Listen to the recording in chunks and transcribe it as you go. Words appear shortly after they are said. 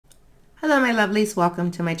Hello my lovelies,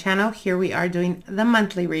 welcome to my channel. Here we are doing the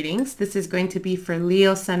monthly readings. This is going to be for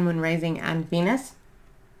Leo, Sun, Moon, Rising, and Venus.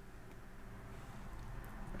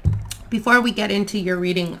 Before we get into your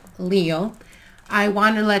reading, Leo, I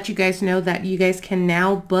want to let you guys know that you guys can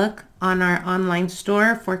now book on our online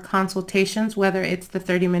store for consultations, whether it's the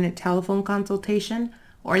 30-minute telephone consultation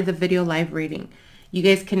or the video live reading. You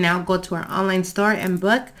guys can now go to our online store and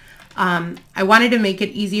book. I wanted to make it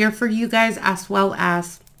easier for you guys as well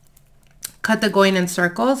as cut the going in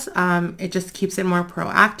circles. It just keeps it more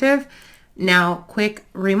proactive. Now, quick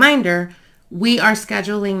reminder, we are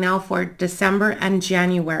scheduling now for December and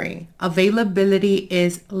January. Availability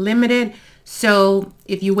is limited. So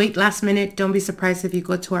if you wait last minute, don't be surprised if you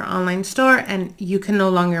go to our online store and you can no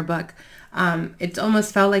longer book. It's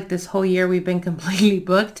almost felt like this whole year we've been completely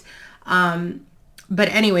booked. But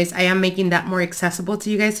anyways, I am making that more accessible to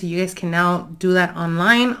you guys. So you guys can now do that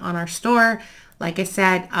online on our store. Like I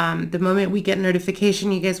said, the moment we get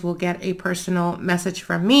notification, you guys will get a personal message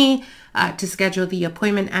from me to schedule the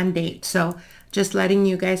appointment and date. So just letting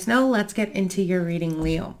you guys know, let's get into your reading,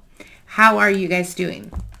 Leo. How are you guys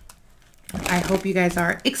doing? I hope you guys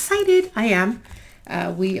are excited. I am.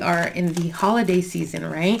 We are in the holiday season,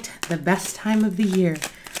 right? The best time of the year.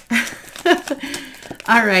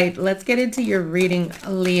 All right, let's get into your reading,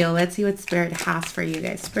 Leo. Let's see what Spirit has for you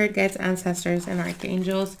guys. Spirit guides, ancestors, and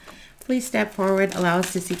archangels. Please step forward, allow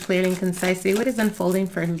us to see clearly and concisely what is unfolding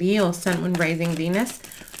for Leo, Sun, Moon, Rising, Venus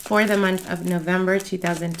for the month of November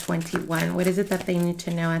 2021. What is it that they need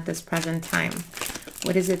to know at this present time?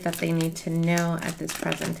 What is it that they need to know at this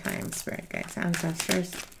present time? Spirit guides,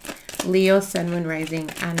 ancestors, Leo, Sun, Moon, Rising,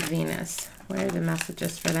 and Venus. What are the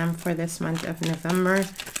messages for them for this month of November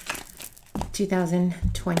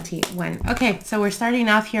 2021? Okay, so we're starting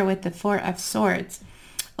off here with the Four of Swords.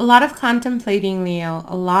 A lot of contemplating, Leo,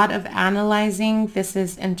 a lot of analyzing. This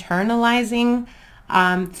is internalizing.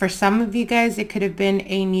 For some of you guys, it could have been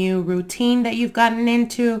a new routine that you've gotten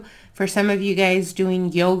into. For some of you guys,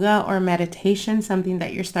 doing yoga or meditation, something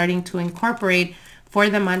that you're starting to incorporate for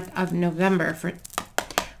the month of November.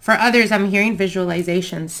 For others, I'm hearing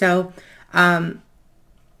visualization. So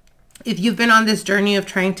if you've been on this journey of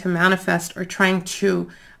trying to manifest or trying to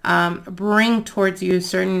bring towards you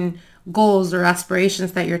certain goals or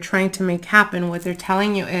aspirations that you're trying to make happen, what they're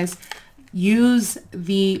telling you is use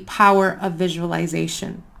the power of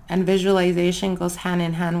visualization. And visualization goes hand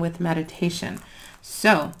in hand with meditation.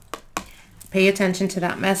 So pay attention to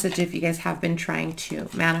that message if you guys have been trying to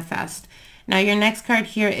manifest. Now your next card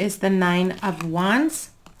here is the Nine of Wands.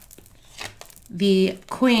 The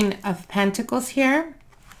Queen of Pentacles here.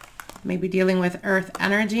 Maybe dealing with earth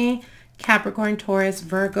energy. Capricorn, Taurus,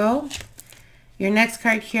 Virgo. Your next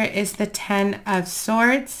card here is the Ten of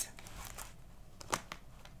Swords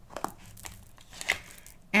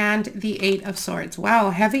and the Eight of Swords. Wow,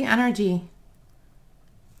 heavy energy.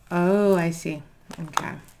 Oh, I see.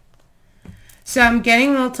 Okay. So I'm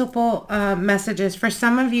getting multiple messages. For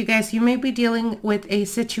some of you guys, you may be dealing with a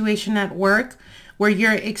situation at work where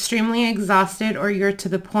you're extremely exhausted or you're to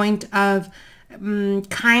the point of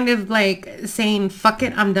kind of like saying, fuck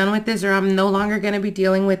it, I'm done with this, or I'm no longer going to be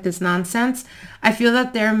dealing with this nonsense. I feel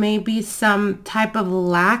that there may be some type of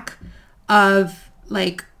lack of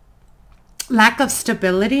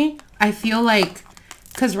stability. I feel like,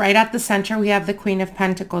 because right at the center we have the Queen of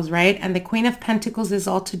Pentacles, right? And the Queen of Pentacles is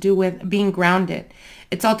all to do with being grounded.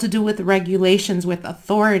 It's all to do with regulations, with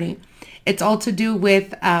authority. It's all to do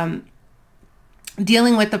with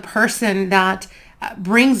dealing with the person that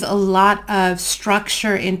brings a lot of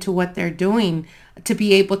structure into what they're doing to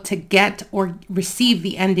be able to get or receive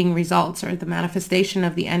the ending results or the manifestation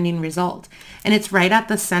of the ending result. And it's right at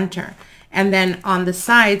the center. And then on the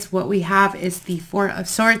sides, what we have is the Four of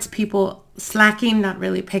Swords, people slacking, not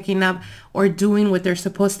really picking up or doing what they're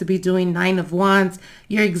supposed to be doing. Nine of Wands,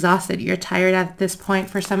 you're exhausted, you're tired at this point.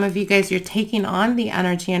 For some of you guys, you're taking on the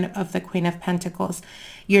energy of the Queen of Pentacles.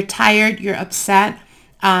 You're tired, you're upset.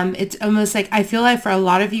 It's almost like, I feel like for a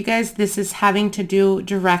lot of you guys, this is having to do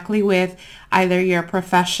directly with either your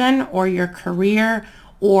profession or your career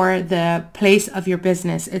or the place of your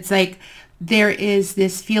business. It's like there is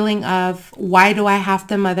this feeling of, why do I have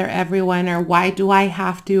to mother everyone? Or why do I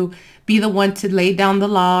have to be the one to lay down the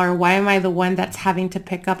law? Or why am I the one that's having to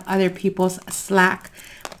pick up other people's slack?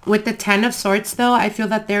 With the Ten of Swords, though, I feel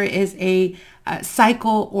that there is a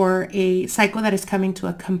cycle or a cycle that is coming to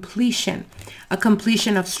a completion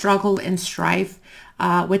of struggle and strife.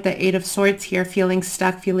 With the Eight of Swords here, feeling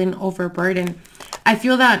stuck, feeling overburdened. I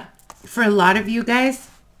feel that for a lot of you guys,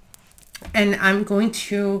 and I'm going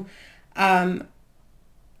to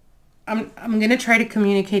I'm going to try to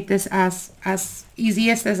communicate this as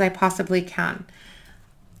easiest as I possibly can.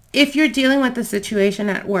 If you're dealing with a situation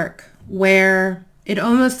at work where it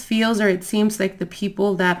almost feels or it seems like the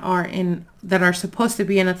people that are supposed to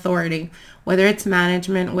be in authority, whether it's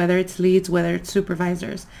management, whether it's leads, whether it's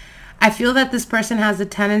supervisors, I feel that this person has a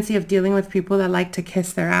tendency of dealing with people that like to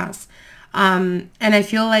kiss their ass. And I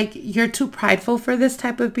feel like you're too prideful for this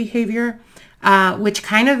type of behavior, which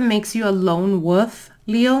kind of makes you a lone wolf,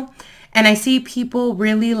 Leo. And I see people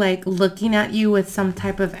really like looking at you with some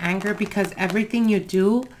type of anger because everything you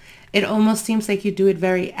do, it almost seems like you do it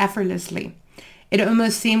very effortlessly. It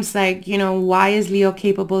almost seems like, you know, why is Leo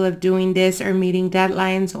capable of doing this or meeting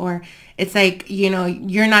deadlines? Or it's like, you know,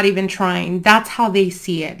 you're not even trying. That's how they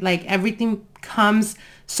see it. Like everything comes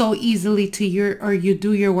so easily to you, or you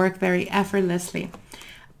do your work very effortlessly.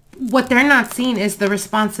 What they're not seeing is the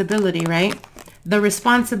responsibility, right? The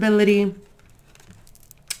responsibility,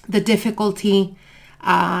 the difficulty,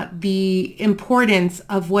 the importance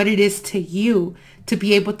of what it is to you to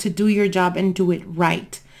be able to do your job and do it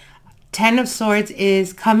right. 10 of Swords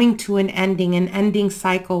is coming to an ending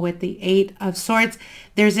cycle with the 8 of Swords.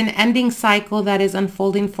 There's an ending cycle that is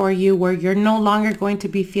unfolding for you where you're no longer going to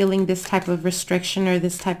be feeling this type of restriction or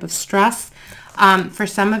this type of stress. For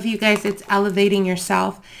some of you guys, it's elevating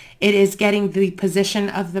yourself. It is getting the position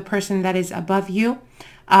of the person that is above you.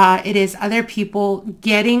 It is other people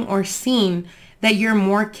getting or seeing that you're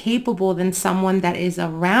more capable than someone that is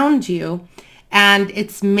around you. And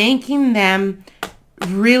it's making them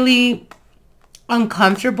really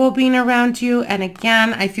uncomfortable being around you. And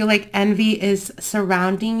again, I feel like envy is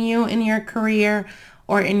surrounding you in your career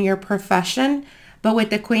or in your profession. But with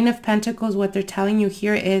the Queen of Pentacles, what they're telling you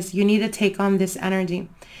here is you need to take on this energy.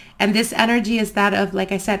 And this energy is that of,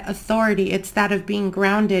 like I said, authority. It's that of being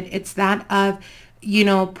grounded. It's that of, you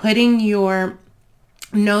know, putting your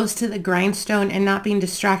nose to the grindstone and not being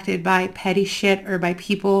distracted by petty shit or by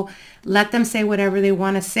people. Let them say whatever they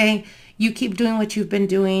want to say. You keep doing what you've been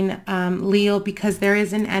doing, Leo, because there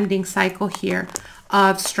is an ending cycle here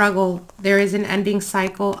of struggle. There is an ending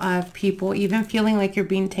cycle of people even feeling like you're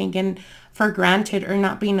being taken for granted or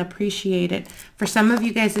not being appreciated. For some of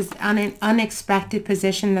you guys, it's an unexpected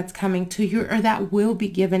position that's coming to you or that will be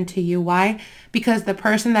given to you. Why? Because the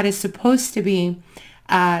person that is supposed to be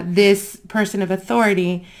this person of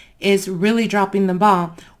authority is really dropping the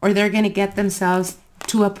ball, or they're going to get themselves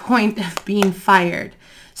to a point of being fired.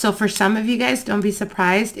 So for some of you guys, don't be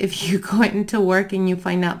surprised if you go into work and you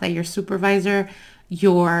find out that your supervisor,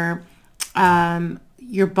 your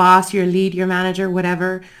boss, your lead, your manager,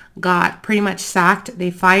 whatever, got pretty much sacked. They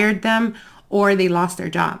fired them or they lost their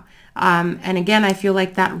job. And again, I feel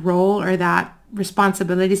like that role or that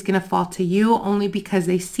responsibility is going to fall to you only because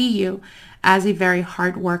they see you as a very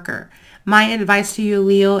hard worker. My advice to you,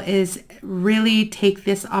 Leo, is really take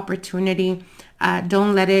this opportunity.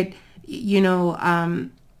 Don't let it,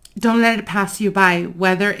 don't let it pass you by,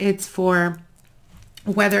 whether it's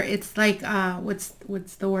like,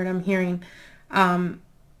 what's the word I'm hearing?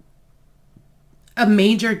 A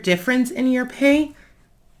major difference in your pay.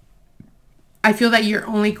 I feel that you're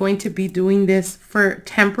only going to be doing this for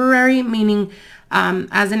temporary, meaning,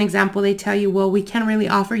 as an example, they tell you, well, we can't really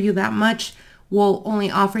offer you that much. We'll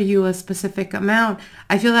only offer you a specific amount.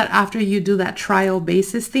 I feel that after you do that trial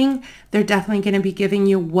basis thing, they're definitely going to be giving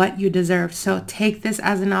you what you deserve. So take this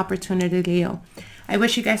as an opportunity, Leo. I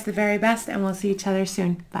wish you guys the very best, and we'll see each other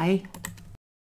soon. Bye.